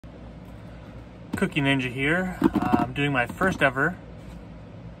Cookie Ninja here. I'm doing my first ever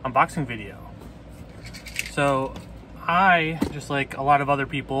unboxing video. So I, just like a lot of other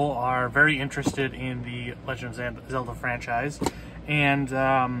people, are very interested in the Legend of Zelda franchise, and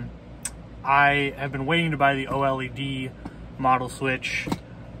I have been waiting to buy the OLED model Switch.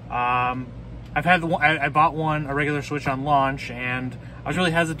 I've had I bought a regular Switch on launch, and I was really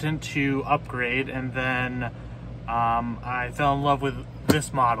hesitant to upgrade, and then I fell in love with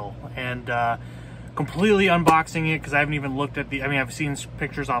this model, and completely unboxing it because I haven't even looked at the, I've seen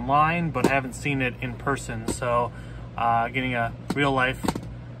pictures online, but I haven't seen it in person, so getting a real life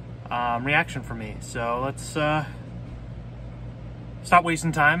reaction from me. So let's stop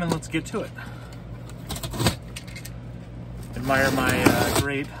wasting time and let's get to it. Admire my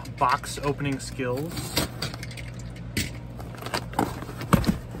great box opening skills.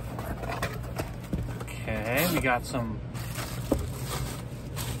 Okay, we got some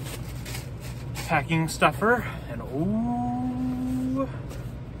packing stuffer, and ooh,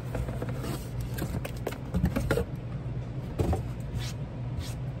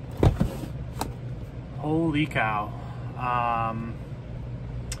 holy cow.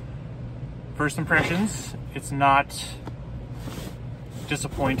 First impressions, it's not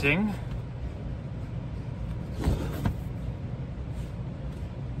disappointing.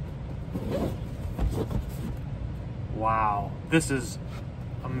 Wow, this is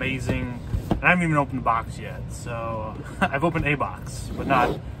amazing. And I haven't even opened the box yet, so I've opened a box, but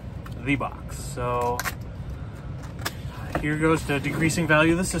not the box. So here goes to decreasing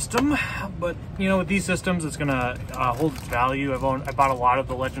value of the system. But you know, with these systems, it's gonna hold its value. I bought a lot of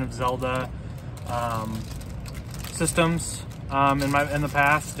the Legend of Zelda systems in the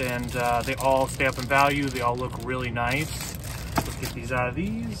past, and they all stay up in value. They all look really nice. Let's get these out of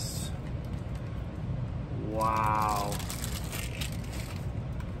these. Wow.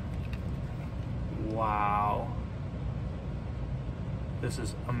 Wow. This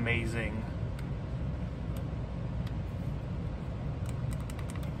is amazing.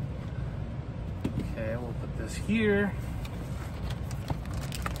 Okay, we'll put this here.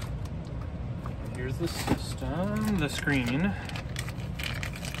 And here's the system, the screen.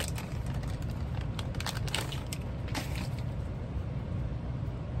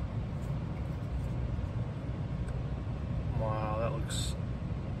 Wow, that looks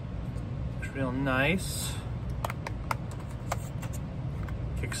real nice.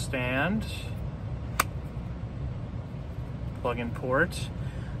 Kickstand. Plug-in port.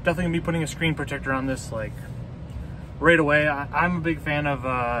 Definitely gonna be putting a screen protector on this like right away. I'm a big fan of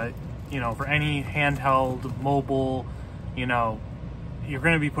you know, for any handheld, mobile, you know, you're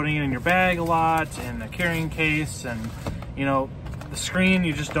gonna be putting it in your bag a lot, in a carrying case, and you know, the screen,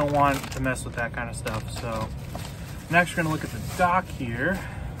 you just don't want to mess with that kind of stuff. So next we're gonna look at the dock here.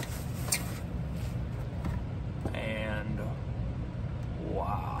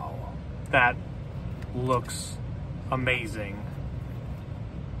 Wow, that looks amazing.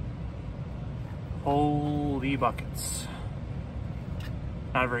 Holy buckets.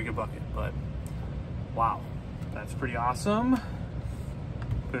 Not a very good bucket, but wow, that's pretty awesome.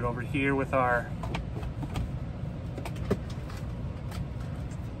 Put it over here with our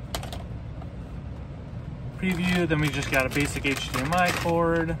preview. Then we just got a basic HDMI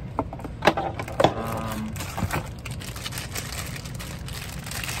cord.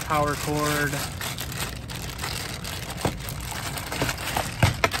 Power cord,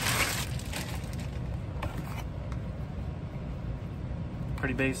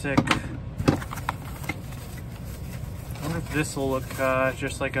 pretty basic. I wonder if this will look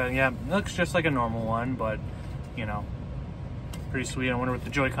just like a, yeah, it looks just like a normal one, but you know, pretty sweet. I wonder what the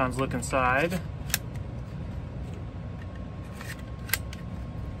Joy-Cons look inside.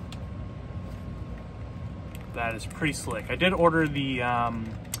 That is pretty slick. I did order the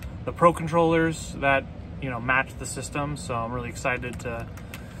Pro controllers that, you know, match the system, so I'm really excited to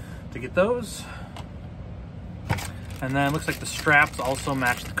get those. And then it looks like the straps also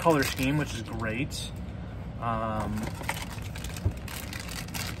match the color scheme, which is great. You know,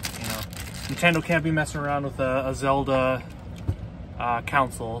 Nintendo can't be messing around with a Zelda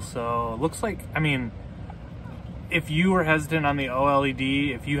console, so it looks like, if you were hesitant on the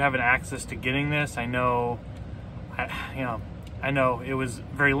OLED, if you have an access to getting this, I know it was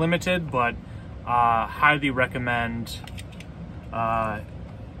very limited, but highly recommend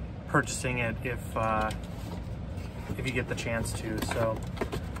purchasing it if you get the chance to. So,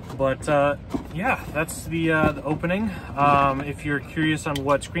 but yeah, that's the opening. If you're curious on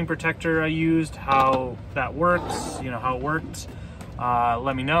what screen protector I used, how that works, you know, how it worked,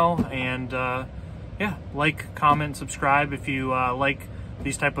 let me know. And yeah, like, comment, subscribe if you like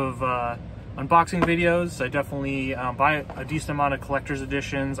these type of unboxing videos. I definitely buy a decent amount of collector's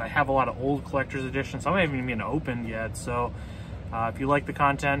editions. I have a lot of old collector's editions. Some haven't even been opened yet. So if you like the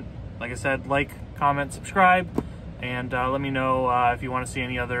content, like I said, like, comment, subscribe, and let me know if you want to see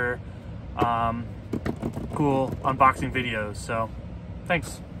any other cool unboxing videos. So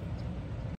thanks.